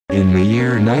In the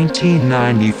year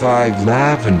 1995,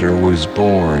 Lavender was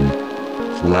born.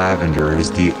 Lavender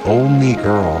is the only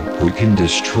girl who can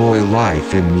destroy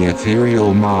life in the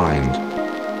ethereal mind.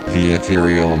 The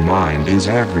ethereal mind is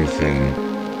everything.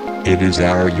 It is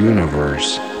our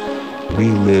universe.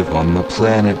 We live on the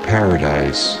planet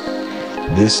Paradise.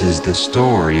 This is the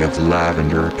story of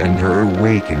Lavender and her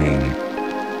awakening.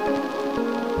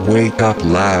 Wake up,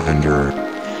 Lavender.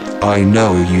 I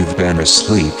know you've been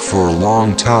asleep for a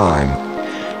long time,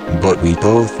 but we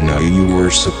both know you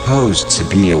were supposed to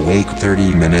be awake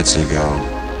 30 minutes ago.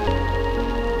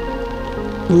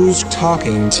 Who's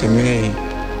talking to me?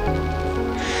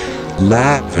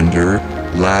 Lavender,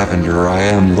 I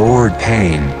am Lord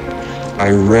Pain. I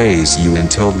raised you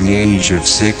until the age of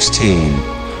 16.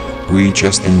 We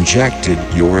just injected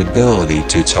your ability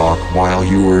to talk while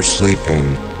you were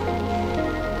sleeping.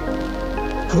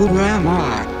 Who am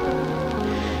I?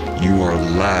 You are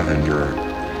Lavender.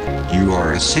 You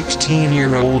are a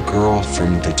 16-year-old girl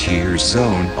from the Tear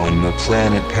Zone on the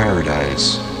planet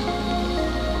Paradise.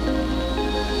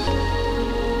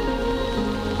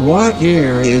 What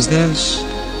year is this?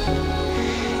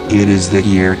 It is the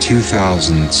year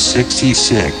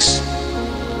 2066.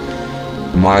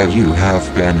 You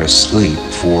have been asleep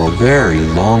for a very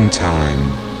long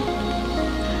time.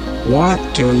 What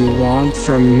do you want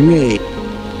from me?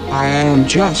 I am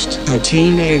just a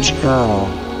teenage girl.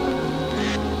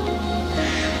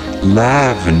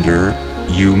 Lavender,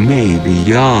 you may be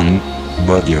young,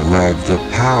 but you have the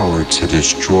power to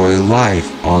destroy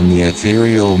life on the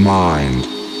ethereal mind.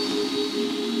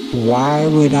 Why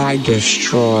would I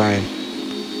destroy?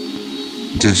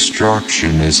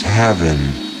 Destruction is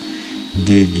heaven.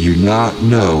 Did you not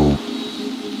know?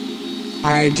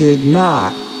 I did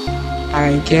not.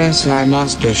 I guess I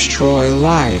must destroy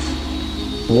life.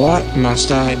 What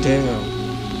must I do?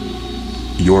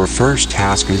 Your first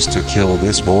task is to kill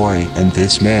this boy and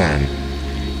this man.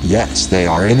 Yes, they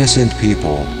are innocent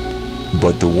people,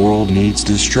 but the world needs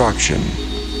destruction.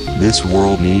 This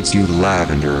world needs you,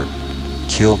 Lavender.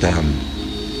 Kill them.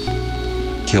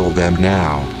 Kill them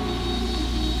now.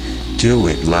 Do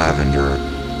it, Lavender.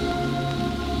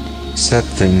 Set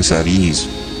things at ease.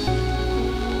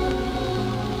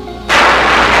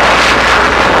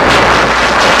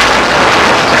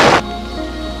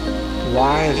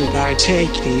 Why did I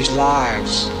take these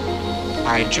lives?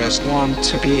 I just want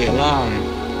to be alone.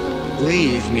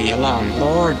 Leave me alone,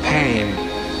 Lord Pain.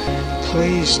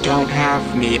 Please don't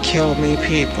have me kill me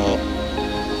people.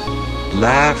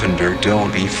 Lavender,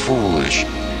 don't be foolish.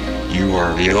 You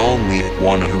are the only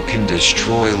one who can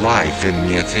destroy life in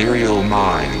the ethereal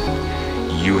mind.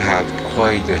 You have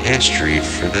quite a history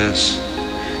for this.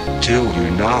 Do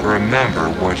you not remember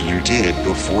what you did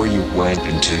before you went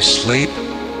into sleep?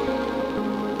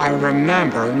 I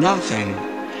remember nothing.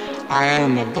 I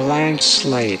am a blank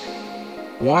slate.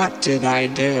 What did I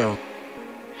do?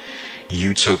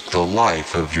 You took the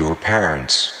life of your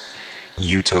parents.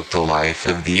 You took the life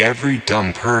of every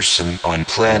dumb person on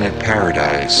planet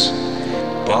Paradise.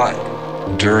 But,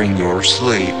 during your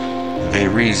sleep, they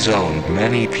rezoned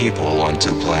many people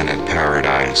onto planet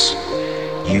Paradise.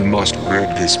 You must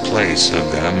rid this place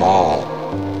of them all.